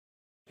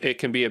It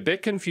can be a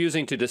bit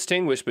confusing to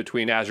distinguish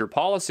between Azure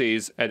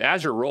policies and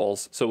Azure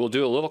roles, so we'll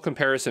do a little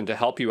comparison to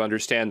help you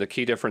understand the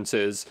key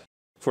differences.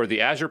 For the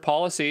Azure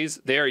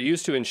policies, they are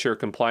used to ensure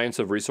compliance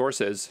of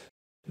resources.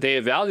 They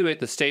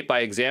evaluate the state by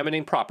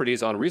examining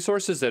properties on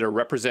resources that are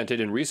represented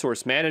in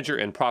Resource Manager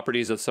and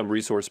properties of some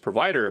resource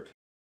provider.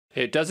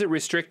 It doesn't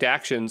restrict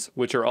actions,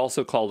 which are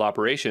also called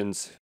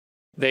operations.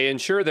 They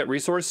ensure that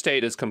resource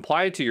state is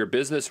compliant to your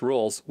business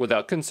rules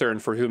without concern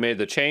for who made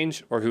the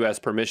change or who has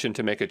permission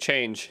to make a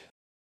change.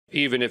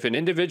 Even if an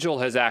individual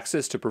has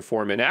access to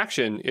perform an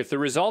action, if the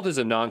result is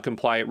a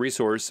non-compliant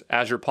resource,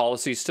 Azure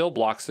policy still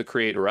blocks the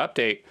create or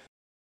update.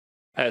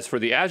 As for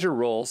the Azure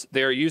roles,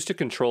 they are used to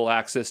control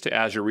access to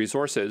Azure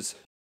resources.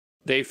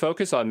 They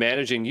focus on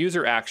managing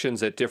user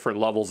actions at different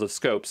levels of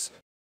scopes.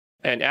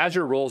 And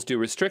Azure roles do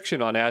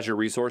restriction on Azure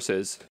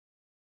resources.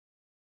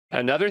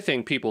 Another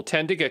thing people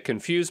tend to get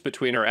confused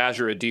between are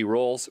Azure AD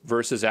roles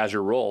versus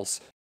Azure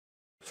roles.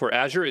 For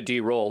Azure AD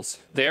roles,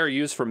 they are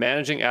used for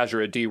managing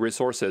Azure AD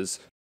resources.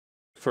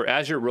 For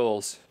Azure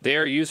roles, they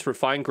are used for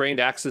fine-grained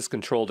access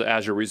control to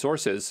Azure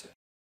resources.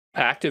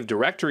 Active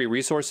Directory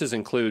resources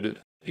include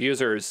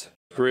users,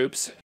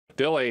 groups,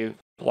 billing,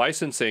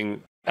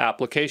 licensing,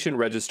 application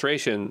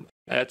registration,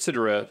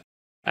 etc.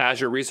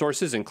 Azure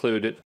resources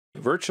include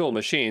virtual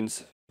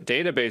machines,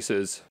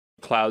 databases,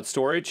 cloud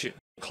storage,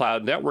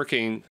 cloud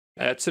networking,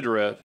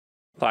 etc.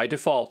 By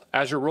default,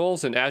 Azure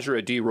roles and Azure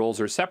AD roles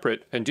are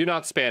separate and do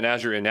not span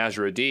Azure and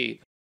Azure AD.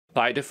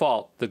 By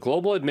default, the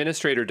global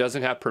administrator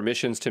doesn't have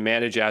permissions to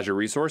manage Azure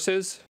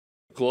resources.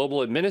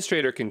 Global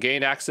administrator can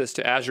gain access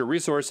to Azure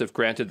resource if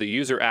granted the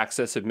user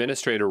access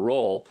administrator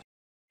role.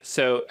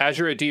 So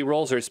Azure AD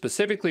roles are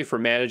specifically for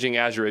managing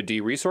Azure AD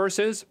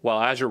resources, while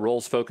Azure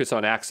roles focus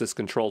on access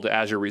control to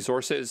Azure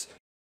resources.